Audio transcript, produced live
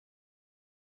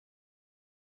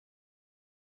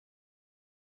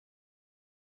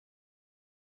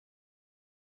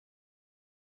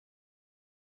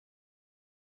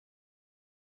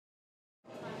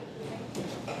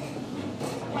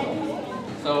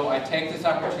So I take this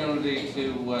opportunity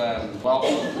to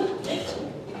welcome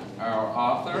our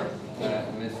author,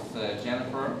 Miss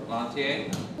Jennifer Montier.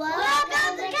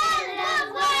 Welcome to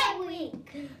Canada Wine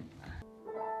Week!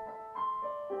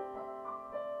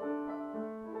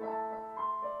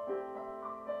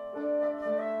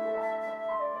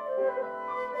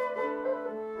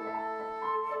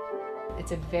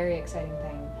 It's a very exciting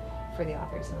thing for the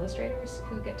authors and illustrators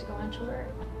who get to go on tour.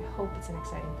 I hope it's an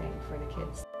exciting thing for the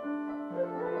kids.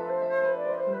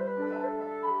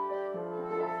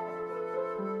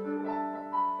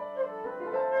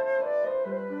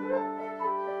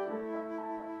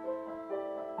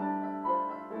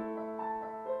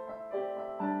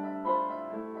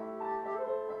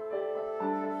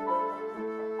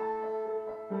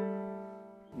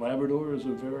 Labrador is a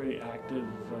very active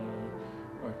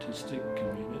artistic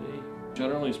community.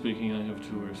 Generally speaking, I have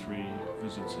 2 or 3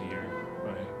 visits a year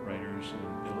by writers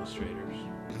and illustrators.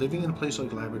 Living in a place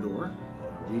like Labrador,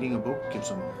 reading a book gives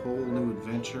them a whole new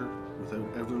adventure without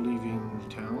ever leaving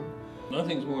town.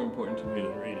 Nothing's more important to me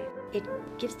than reading. It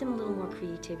gives them a little more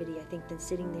creativity, I think, than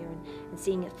sitting there and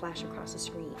seeing it flash across the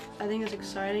screen. I think it's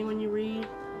exciting when you read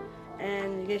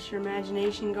and it gets your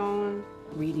imagination going.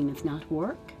 Reading is not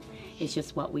work, it's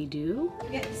just what we do. You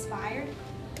get inspired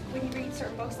when you read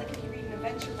certain books, like if you read an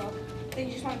adventure book, then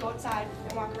you just want to go outside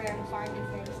and walk around and find new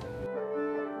things.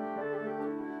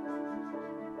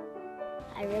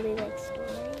 I really like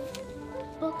stories.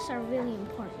 Books are really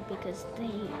important because they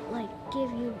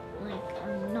give you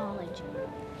knowledge.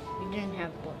 We didn't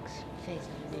have books. Face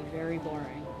it, it'd be very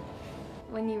boring.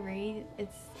 When you read,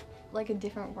 it's like a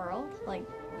different world. Like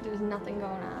there's nothing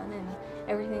going on and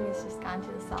everything is just gone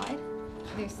to the side.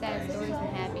 There's sad stories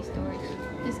and happy stories.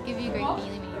 Just give you a great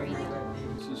feeling when you read them.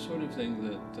 It's the sort of thing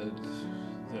that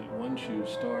once you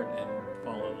start and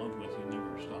fall in love with, you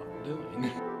never stop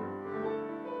doing.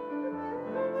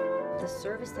 The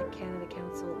service that Canada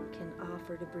Council can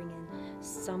offer to bring in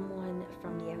someone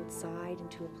from the outside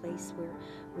into a place where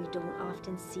we don't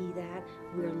often see that,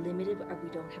 we're limited, we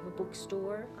don't have a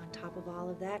bookstore on top of all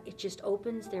of that, it just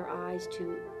opens their eyes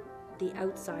to the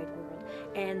outside world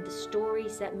and the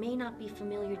stories that may not be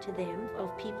familiar to them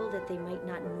of people that they might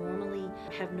not normally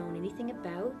have known anything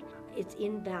about. It's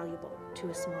invaluable to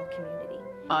a small community.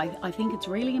 I think it's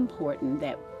really important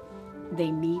that they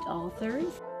meet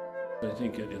authors. I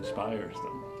think it inspires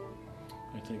them.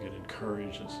 I think it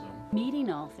encourages them.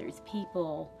 Meeting authors,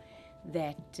 people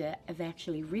that have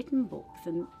actually written books,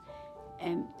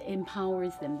 and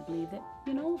empowers them to believe that,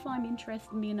 you know, if I'm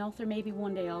interested in being an author, maybe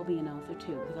one day I'll be an author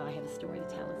too, because I have a story to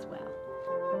tell as well.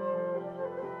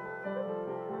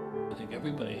 I think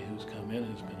everybody who's come in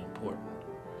has been important.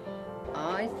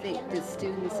 I think the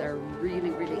students are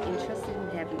really, really interested in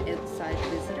having outside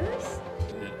visitors.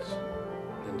 It's,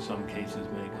 in some cases,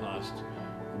 may cost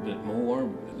a bit more,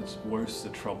 but it's worth the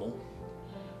trouble.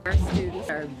 Our students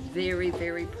are very,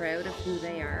 very proud of who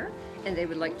they are, and they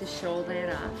would like to show that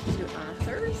off to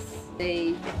authors.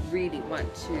 They really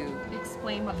want to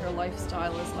explain what their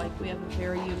lifestyle is like. We have a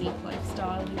very unique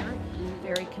lifestyle here,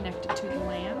 very connected to the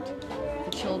land.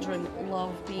 The children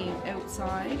love being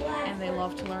outside, and they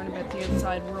love to learn about the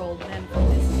outside world and from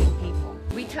visiting people.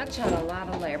 We touch on a lot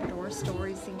of Labrador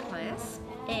stories in class,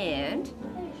 and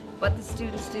what the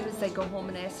students do is they go home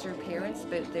and ask their parents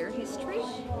about their history,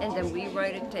 and then we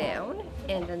write it down,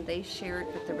 and then they share it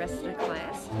with the rest of the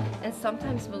class. And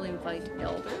sometimes we'll invite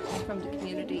elders from the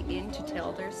community in to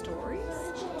tell their stories.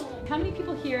 How many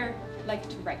people here like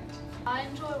to write? I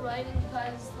enjoy writing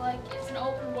because it's an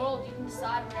open world. You can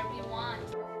decide whatever you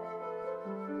want.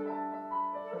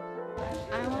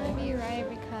 I want to be a writer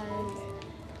because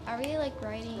I really like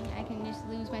writing. I can just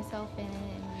lose myself in it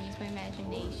and use my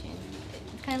imagination.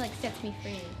 It kind of sets me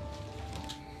free.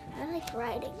 I like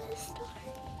writing this story.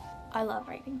 I love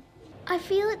writing. I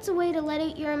feel it's a way to let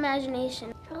out your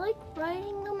imagination. I like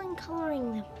writing them and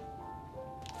coloring them.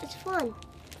 It's fun.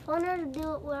 Funner to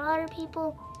do it with other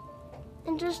people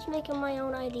and just making my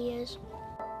own ideas.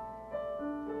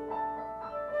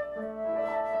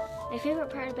 My favorite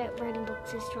part about writing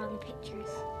books is drawing pictures.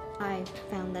 I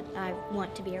found that I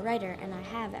want to be a writer, and I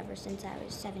have ever since I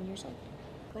was 7 years old.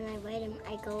 When I write them,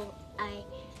 I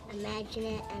imagine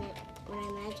it, and when I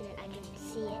imagine it, I can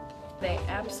see it. They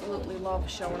absolutely love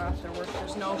showing off their work.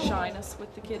 There's no shyness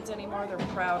with the kids anymore. They're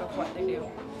proud of what they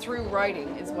do. Through writing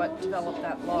is what developed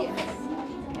that love. Yes.